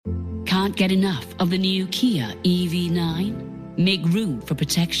Can't get enough of the new Kia EV9? Make room for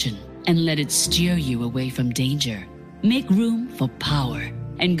protection and let it steer you away from danger. Make room for power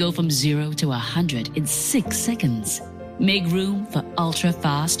and go from 0 to 100 in 6 seconds. Make room for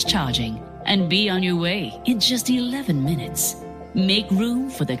ultra-fast charging and be on your way in just 11 minutes. Make room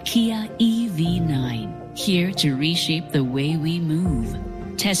for the Kia EV9, here to reshape the way we move.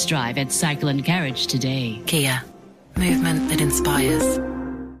 Test drive at Cycle and Carriage today. Kia, movement that inspires.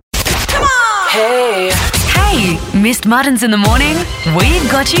 Come on! Hey, missed Muttons in the morning? We've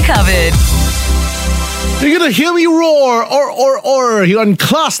got you covered. You're gonna hear me roar, or here on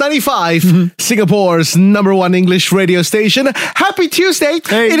Class 95, Singapore's #1 English radio station. Happy Tuesday.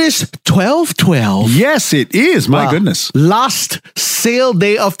 Hey. It is 12/12. Yes, it is. My goodness. Last sale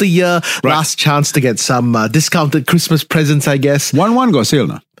day of the year. Right. Last chance to get some discounted Christmas presents, I guess. 1-1 got sale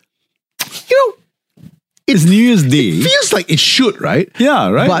now. You know, It's New Year's Day. feels like it should, right? Yeah,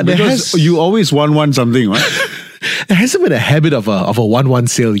 right? But because you always 1-1 something, right? There hasn't been a habit of a 1-1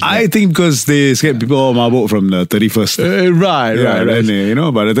 sale yet. I think because they scared people all marble from the 31st. Right. Then they,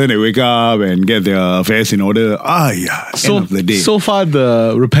 by the time they wake up and get their affairs in order, end of the day. So far,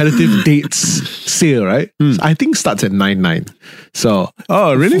 the repetitive dates sale, right? I think starts at 9/9. So,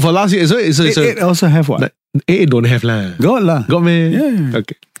 Oh, really? For last year, so It also have what? it don't have lah. Got lah. Got me. Yeah.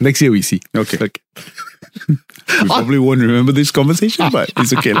 Okay. Next year we see. Okay. We probably won't remember this conversation, but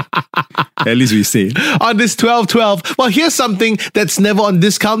it's okay. At least we say. On this 12/12, well, here's something that's never on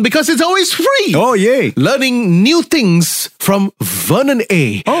discount because it's always free. Oh, yay. Learning new things from Vernon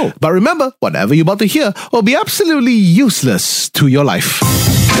A. Oh. But remember, whatever you're about to hear will be absolutely useless to your life.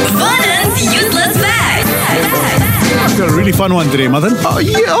 Vernon's Useless Facts. I've got a really fun one today, Mutton. Oh,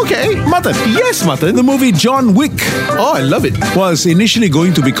 yeah, okay. Mutton. Yes, Mutton. The movie John Wick Oh, I love it. was initially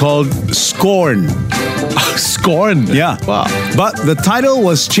going to be called Scorn. Scorn. Yeah. Wow. But the title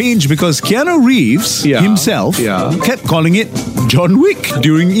was changed because Keanu Reeves himself kept calling it John Wick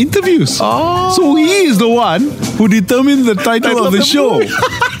during interviews. Oh. So he is the one who determined the title of the show.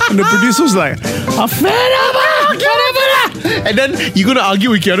 And the producer was like, And then you're going to argue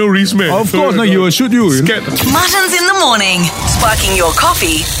with Keanu Reeves, man. of course, no, he will shoot you. Scared. Muttons in the morning. Sparking your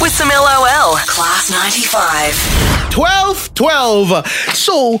coffee with some LOL. Class 95. 12/12.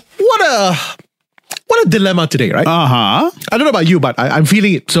 So, what a dilemma today, right? Uh-huh. I don't know about you, but I'm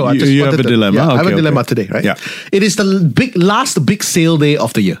feeling it. So I just You have wanted a dilemma? I have a Okay, dilemma okay. today, right? Yeah. It is the last big sale day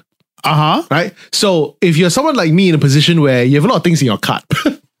of the year, Uh-huh. right? So if you're someone like me in a position where you have a lot of things in your cart,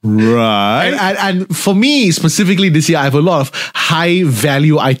 Right. and for me specifically this year, I have a lot of high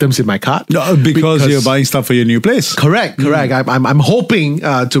value items in my cart. No, because you're buying stuff for your new place. Correct. I'm hoping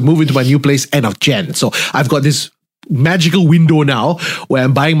to move into my new place end of Jan. So I've got this magical window now where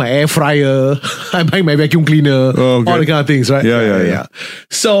I'm buying my air fryer, I'm buying my vacuum cleaner, Oh, okay. all the kind of things, right? Yeah.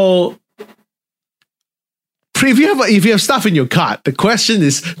 So if you have stuff in your cart, the question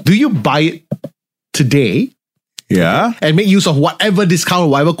is, do you buy it today Yeah. and make use of whatever discount or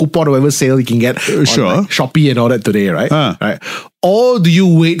whatever coupon or whatever sale you can get on Sure. like Shopee and all that today, right? Right. Or do you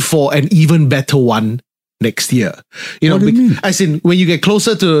wait for an even better one next year? What do you mean? As in when you get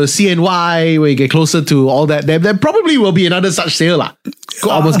closer to CNY, when you get closer to all that, there probably will be another such sale lah.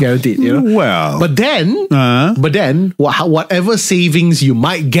 Almost guaranteed, you know. Well. But then, whatever savings you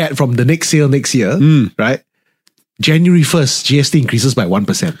might get from the next sale next year, right? January 1st, GST increases by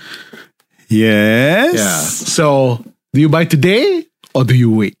 1%. Yes. Yeah. So, do you buy today or do you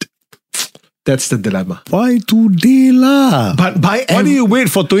wait? That's the dilemma. Buy today lah. But buy Why do you wait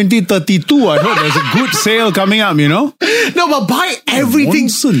for 2032? I heard there's a good sale coming up, you know? No, but buy everything.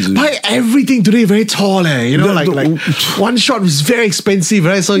 Nonsense. Buy everything today very tall, you know, like one shot is very expensive,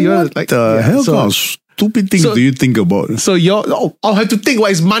 right? So you're like The hell kind of stupid things do you think about? So I'll have to think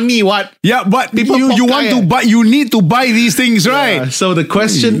what is money, what? Yeah, but People you want to buy, you need to buy these things, right? So the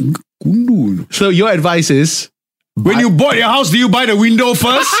question, so your advice is, When you bought your house, do you buy the window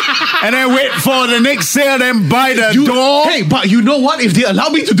first? And then wait for the next sale, then buy the door? Hey, but you know what? If they allow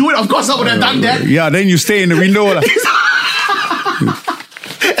me to do it, of course I would have done that. Yeah, then you stay in the window lah.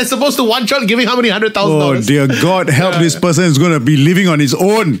 As opposed to one shot giving how many $100,000? Oh dear God, help this person is going to be living on his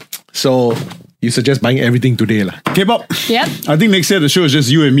own. So you suggest buying everything today lah? K-pop. Yep. I think next year the show is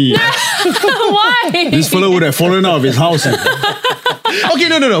just you and me. Why? This fellow would have fallen out of his house. Okay,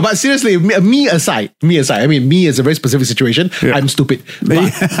 no. But seriously, me aside. I mean, me is a very specific situation. Yeah. I'm stupid. But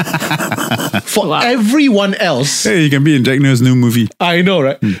for everyone else, Hey, you can be in Jack Neo's new movie. I know,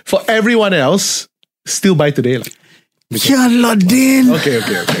 right? For everyone else, still buy today lah. Yeah, Ladin. Okay.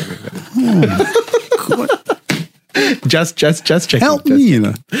 Just checking. Help me,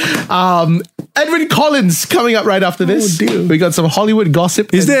 Edwin Collins coming up right after this. Dear. We got some Hollywood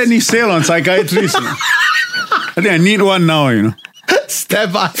gossip. Is there any sale on psychiatrists? I think I need one now,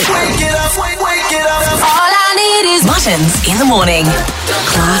 Stand by. Wake it up, wake it up. All I need is Muttons in the morning.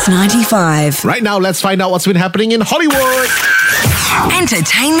 Class 95. Right now, let's find out what's been happening in Hollywood.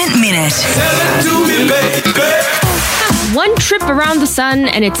 Entertainment Minute. One trip around the sun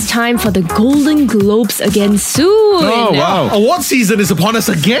and it's time for the Golden Globes again soon. Oh, wow. Award season is upon us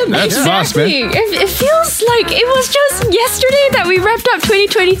again. That's fast, man. It feels like it was just yesterday that we wrapped up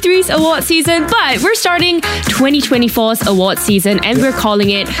 2023's award season, but we're starting 2024's award season and we're calling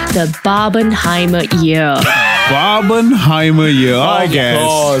it the Barbenheimer year. Barbenheimer year, I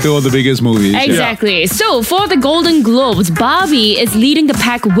guess. Still the biggest movies. Exactly. So for the Golden Globes, Barbie is leading the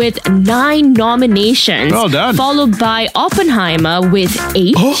pack with 9 nominations. Well done. Followed by Oppenheimer with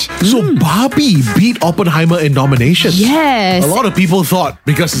 8. So Barbie beat Oppenheimer in nominations. Yes. A lot of people thought,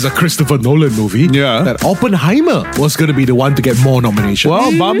 because it's a Christopher Nolan movie, that Oppenheimer was going to be the one to get more nominations.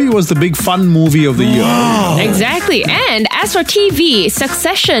 Well, Barbie was the big fun movie of the year. Exactly. And as for TV,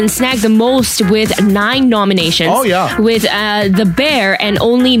 Succession snagged the most with 9 nominations. Oh, yeah. With The Bear and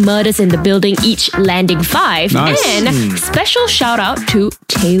Only Murders in the Building each landing 5. Nice. And special shout out to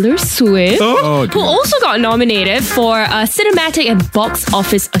Taylor Swift, who also got nominated for cinematic and box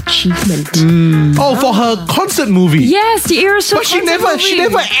office achievement. Oh, for her concert movie. Yes, the Aerosmith. But she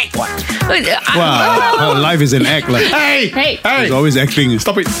never act what? Wow, her life is an act. Like, Hey. she's always acting.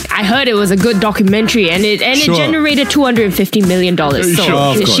 Stop it. I heard it was a good documentary and it generated $250 million. So Sure,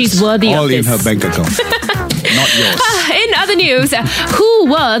 of course. she's worthy All of this. in her bank account. Not yours. In other news, who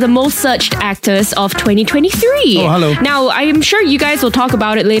were the most searched actors of 2023? Oh, hello. Now, I am sure you guys will talk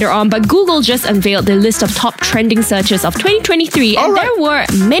about it later on, but Google just unveiled the list of top trending searches of 2023, and there were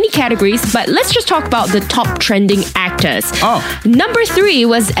many categories, but let's just talk about the top trending actors. Number 3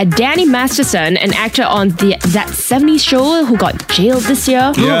 was Danny Masterson, an actor on that 70s show who got jailed this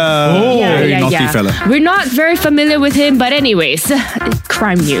year. Very naughty fella. We're not very familiar with him, but anyways,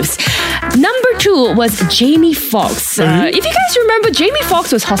 crime news. Number 2 was Jamie Foxx. If you guys remember, Jamie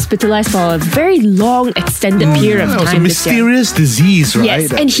Foxx was hospitalized for a very long, extended period of time. It was a mysterious disease, right?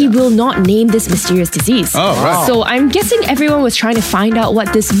 Yes, and he will not name this mysterious disease. Oh, right. So I'm guessing everyone was trying to find out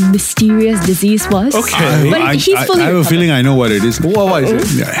what this mysterious disease was. Okay. But he's fully I have a feeling I know what it is. What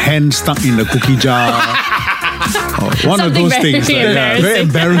is it? Hand stuck in the cookie jar. One of Something those very things. embarrassing. Very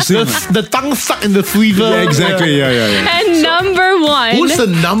embarrassing. The tongue stuck in the fever. Yeah, exactly. Yeah. And number 1, Who's the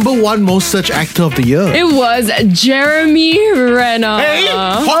number 1 most searched actor of the year? it was Jeremy Renner. Hey,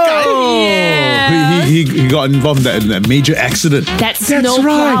 Hawkeye. Yeah. He got involved in that major accident. That's That's no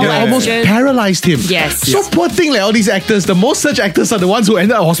right. problem. They almost paralyzed him. Yes. So poor thing, like all these actors, the most searched actors are the ones who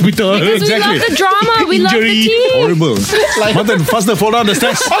end up at hospital. Because we love the drama, we love the Injury. tea. Horrible. Martin, faster fall down the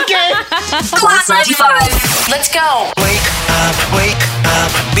stairs. Okay. Class 95. Let's go. Wake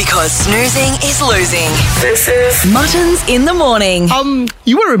up. Because snoozing is losing. This is Muttons in the morning.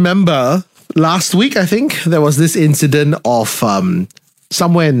 You will remember last week, I think, there was this incident of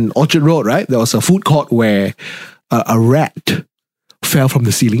somewhere in Orchard Road, right? There was a food court where a rat fell from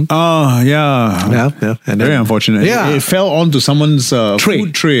the ceiling. Oh, yeah. Yeah. And Very then, unfortunate. Yeah. It fell onto someone's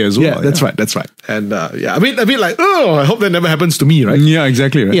food tray as well. Yeah, that's right. And a bit like, I hope that never happens to me, right? Yeah,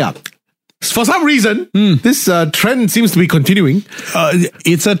 exactly. Right. Yeah. For some reason, this trend seems to be continuing.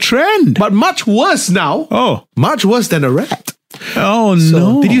 It's a trend. But much worse now. Oh. Much worse than a rat. Oh, So,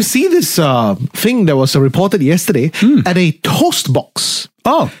 no. did you see this thing that was reported yesterday at a toast box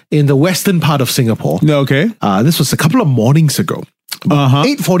in the western part of Singapore? Okay. This was a couple of mornings ago.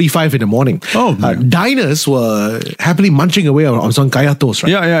 8:45 in the morning. Diners were happily munching away on some kaya toast,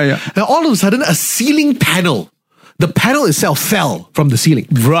 right? Yeah. And all of a sudden, a ceiling panel, the panel itself fell from the ceiling.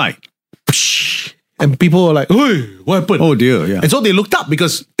 Right. And people were like, "Hey, what happened?" Oh, dear, yeah. And so they looked up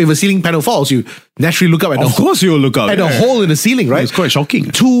because if a ceiling panel falls, you naturally look up at Of course you'll look out. at a hole in the ceiling, right? It's quite shocking.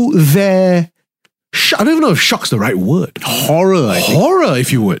 To their, I don't even know if shock's the right word. Horror, I think. Horror,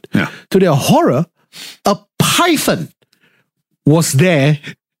 if you would. Yeah. To their horror, a python was there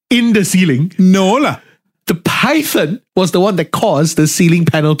in the ceiling. No lah. The python was the one that caused the ceiling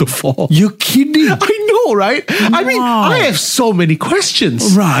panel to fall. You're kidding. I know, right? I mean, I have so many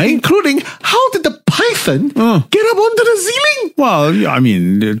questions. Right. Including, how did the python get up onto the ceiling? Well, I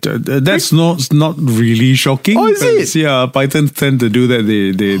mean, that's not really shocking. Oh, is it? Yeah, pythons tend to do that.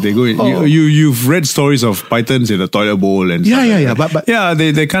 They go in. You've read stories of pythons in a toilet bowl and stuff Yeah. like that. But Yeah,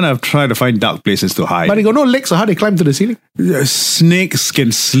 they kind of try to find dark places to hide. but they got no legs, so how they climb to the ceiling? Snakes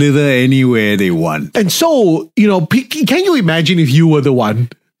can slither anywhere they want. And so, can you imagine if you were the one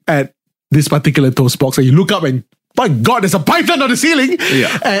at this particular toast box and you look up and my God, there's a python on the ceiling.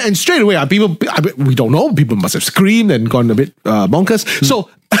 Yeah. And straight away, we don't know. People must have screamed and gone a bit bonkers. So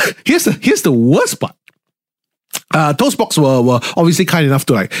here's the worst part. Toastbox were obviously kind enough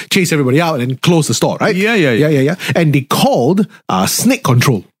to like chase everybody out and close the store, right? Yeah. And they called snake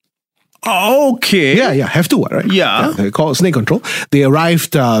control. Okay. Yeah, have to, right? Yeah. They called snake control. They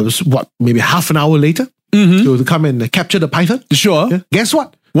arrived, maybe half an hour later to come and capture the python. Sure. Yeah. Guess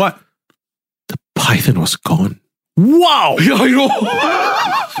what? What? The python was gone. Wow. Yeah, I know.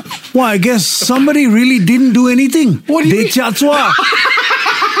 Well, I guess somebody really didn't do anything. What do you mean?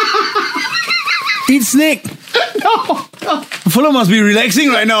 Eat snake. No. Fellow must be relaxing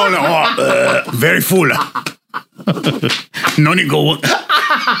right now. Very full. No need go work.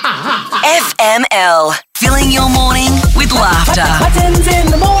 FML. Filling your morning with laughter. Buttons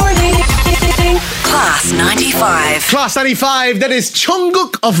in the morning. Class 95. Class 95, that is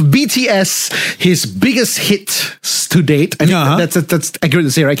Jungkook of BTS, his biggest hit to date. I think that's accurate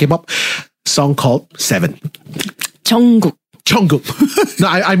to say, right? K-pop song called 7. Jungkook. No,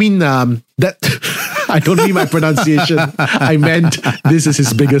 I mean that. I don't mean my pronunciation. I meant this is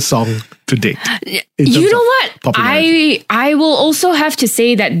his biggest song to date. You know what? I will also have to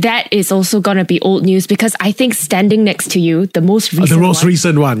say that is also gonna be old news because I think Standing Next to You, the most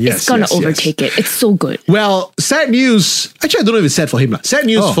recent one, yes, it's gonna overtake it. It's so good. Well, sad news. Actually, I don't know if it's sad for him. Sad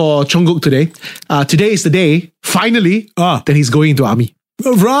news for Jungkook today. Today is the day, finally, that he's going into army.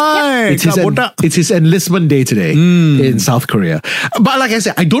 Right. It's his enlistment day today in South Korea. But like I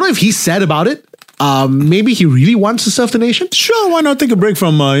said, I don't know if he's sad about it. Maybe he really wants to serve the nation. Sure, why not take a break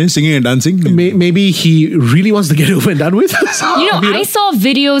from singing and dancing? Maybe he really wants to get over and done with. I saw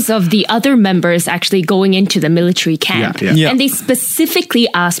videos of the other members actually going into the military camp. Yeah. And they specifically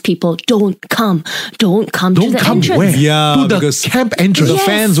asked people, don't come to the entrance. Where? Yeah, to the camp entrance. The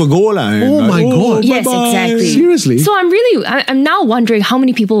fans will go like, oh my God. Yes, exactly. Seriously? So I'm now wondering how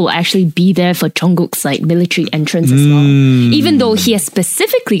many people will actually be there for Jungkook's like military entrance as well. Even though he has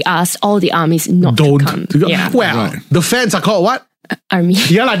specifically asked all the armies not to come. Yeah. Well, the fans are called what? Army.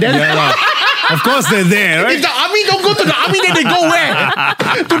 Yeah, like that. Of course they're there, right? If the army don't go to the army, then they go where?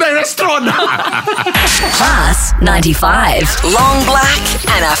 To the restaurant. Class 95. Long black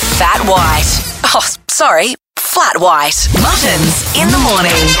and a fat white. Oh, sorry, flat white. Muttons in the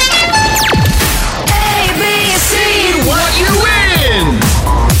morning. ABC, what you win?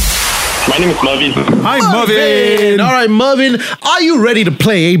 My name is Mervin. Hi, Mervin. All right, Mervin, are you ready to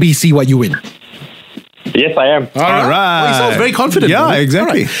play ABC What You Win? Yes, I am. All right. Well, he sounds very confident. Yeah, Mervin.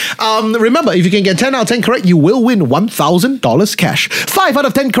 exactly. All right. Remember, if you can get 10 out of 10 correct, you will win $1,000 cash. 5 out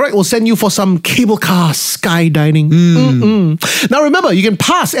of 10 correct will send you for some cable car skydining. Now remember, you can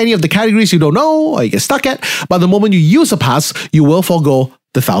pass any of the categories you don't know or you get stuck at, but the moment you use a pass, you will forego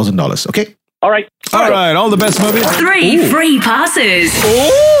the $1,000, okay? All right. All right. All the best, Mervin. 3 free passes.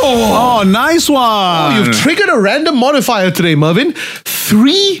 Oh, nice one. You've triggered a random modifier today, Mervin.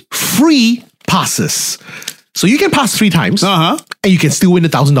 3 free passes. So you can pass 3 times. And you can still win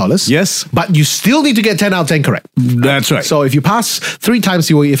 $1,000. Yes. But you still need to get 10 out of 10 correct. That's right. So if you pass 3 times,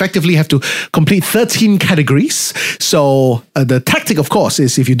 you will effectively have to complete 13 categories. So the tactic, of course,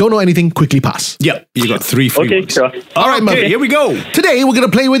 is if you don't know anything, quickly pass. Yeah, you got 3 free Okay, ones. sure. All right, Mervin. Here we go. Today, we're going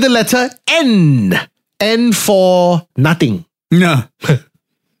to play with the letter N. N for nothing. Yeah.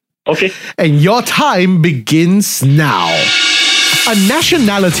 Okay. And your time begins now. A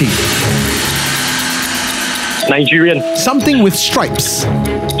nationality. Nigerian. Something with stripes.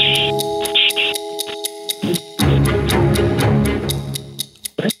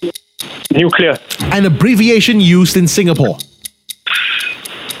 Nuclear. An abbreviation used in Singapore.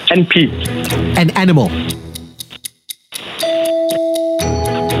 NP. An animal.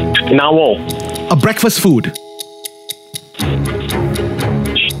 Narwhal. A breakfast food.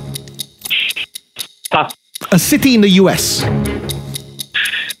 Pass. A city in the US.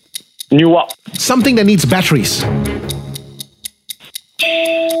 Newark. Something that needs batteries.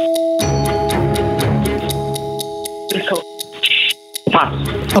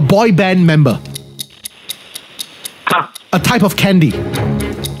 Pass. A boy band member. Pass. A type of candy.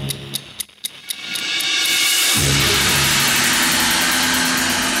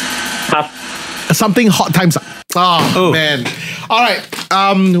 Pass. Something hot times up. Oh, man. All right.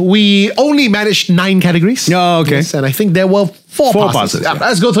 We only managed 9 categories. Oh, okay. Yes, and I think there were Four passes. passes, yeah.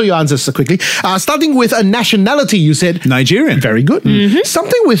 Let's go through your answers quickly. Starting with a nationality, you said Nigerian. very good.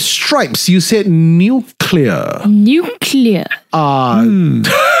 Something with stripes, you said nuclear. Nuclear.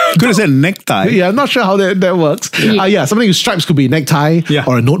 Could have said necktie. Yeah, I'm not sure how that works. Yeah, something with stripes could be necktie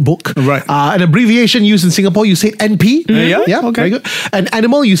or a notebook. Right. An abbreviation used in Singapore, you said NP. Yeah, okay. Very good. An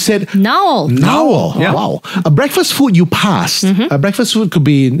animal, you said Nowl. Nowl. Yeah. Wow. A breakfast food, you passed. A breakfast food could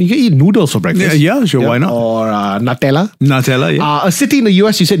be, you can eat noodles for breakfast. Yeah, sure, why not? Or Nutella. Nutella, yeah. A city in the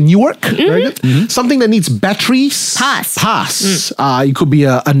US, you said Newark. Very good. Something that needs batteries. Pass. It could be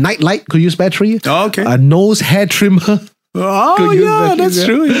a nightlight, could use battery. Oh, okay. A nose hair trimmer. Oh, Could use yeah, batteries, that's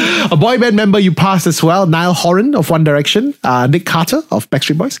true. Yeah. A boy band member you passed as well. Niall Horan of One Direction. Nick Carter of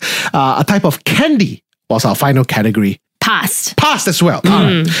Backstreet Boys. A type of candy was our final category. Passed. Passed as well.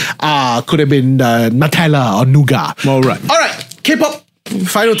 Could have been Nutella or nougat. All right. All right. K-pop.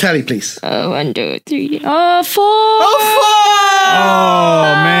 Final tally, please. 1, 2, 3. 4. Oh,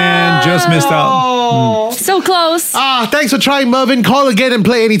 man. Just missed out. So close. Thanks for trying, Mervin. Call again and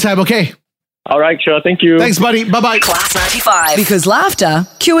play anytime, okay? All right, sure. Thank you. Thanks, buddy. Bye-bye. Class 95. Because laughter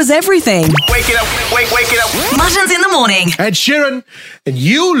cures everything. Wake it up, wake it up. Muttons in the morning. Ed Sheeran, and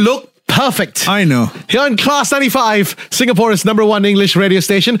you look perfect. I know. Here on Class 95, Singapore's #1 English radio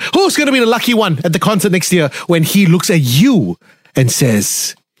station. Who's going to be the lucky one at the concert next year when he looks at you and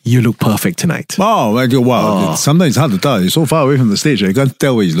says, you look perfect tonight? Wow. Sometimes it's hard to tell. He's so far away from the stage, I can't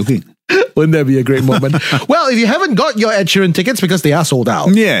tell where he's looking. Wouldn't that be a great moment? Well, if you haven't got your Ed Sheeran tickets because they are sold out,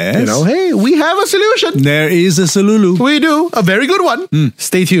 Yes. hey, we have a solution. There is a Salulu. We do. A very good one.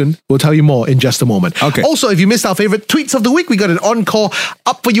 Stay tuned. We'll tell you more in just a moment. Okay. Also, if you missed our favorite tweets of the week, we got an encore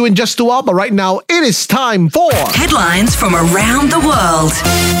up for you in just a while. But right now, it is time for Headlines from around the world.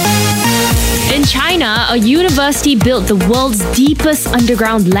 In China, a university built the world's deepest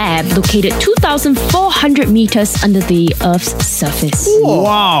underground lab located 2,400 meters under the Earth's surface.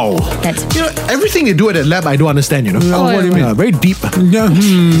 Wow. That's everything they do at that lab, I don't understand, what do you mean? Very deep.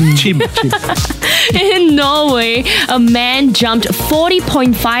 Chim. In Norway, a man jumped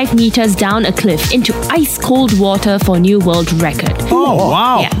 40.5 meters down a cliff into ice-cold water for a new world record. Oh,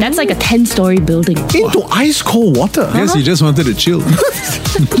 wow. Yeah, that's like a 10-story building. Into ice cold water. I guess he just wanted to chill.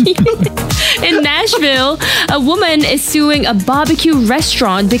 In Nashville, a woman is suing a barbecue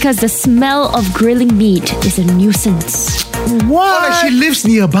restaurant because the smell of grilling meat is a nuisance. What? Like she lives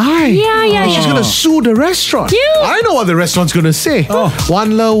nearby. Yeah. She's going to sue the restaurant. Yeah. I know what the restaurant's going to say.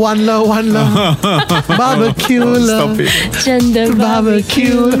 One love, one love, one love. Barbecue love. Stop it. 真的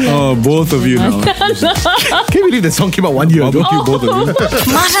barbecue. Oh, both of you now. Can't believe that song came out 1 year ago. Barbecue, both of you.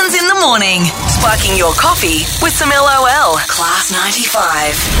 Muttons in the morning. Sparking your coffee with some LOL. Class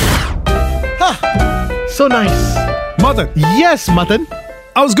 95. So nice. Mutton, Yes, Mutton.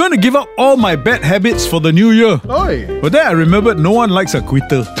 I was going to give up all my bad habits for the new year. Oi. But then I remembered no one likes a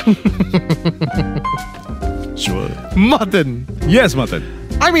quitter. Sure. Mutton. Yes, Mutton.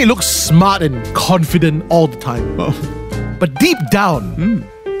 I mean, he looks smart and confident all the time. Oh, But deep down,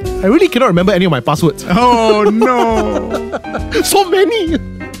 I really cannot remember any of my passwords. oh no. So many.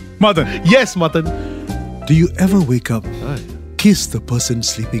 Mutton, Yes, Mutton. do you ever wake up, kiss the person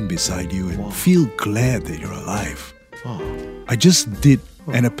sleeping beside you and feel glad that you're alive? I just did.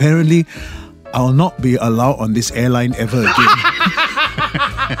 And apparently, I'll not be allowed on this airline ever again.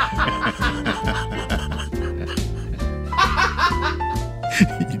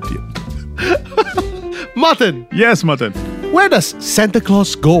 Idiot. Mutton. Yes, Mutton. Where does Santa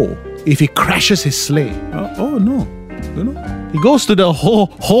Claus go if he crashes his sleigh? Oh, no. Don't know. He goes to the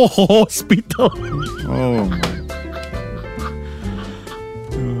hospital. Oh, my.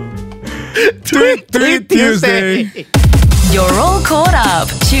 Tweet Tuesday. You're all caught up.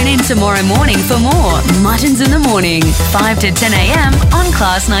 Tune in tomorrow morning for more Muttons in the Morning, 5 to 10 a.m. on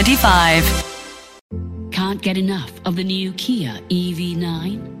Class 95. Can't get enough of the new Kia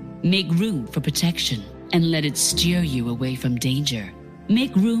EV9? Make room for protection and let it steer you away from danger.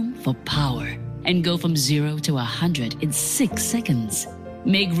 Make room for power and go from 0 to 100 in 6 seconds.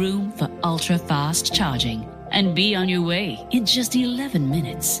 Make room for ultra-fast charging and be on your way in just 11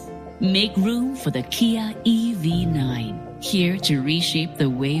 minutes. Make room for the Kia EV9, here to reshape the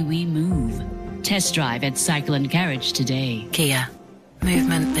way we move. Test drive at Cycle & Carriage today. Kia,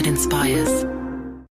 movement that inspires.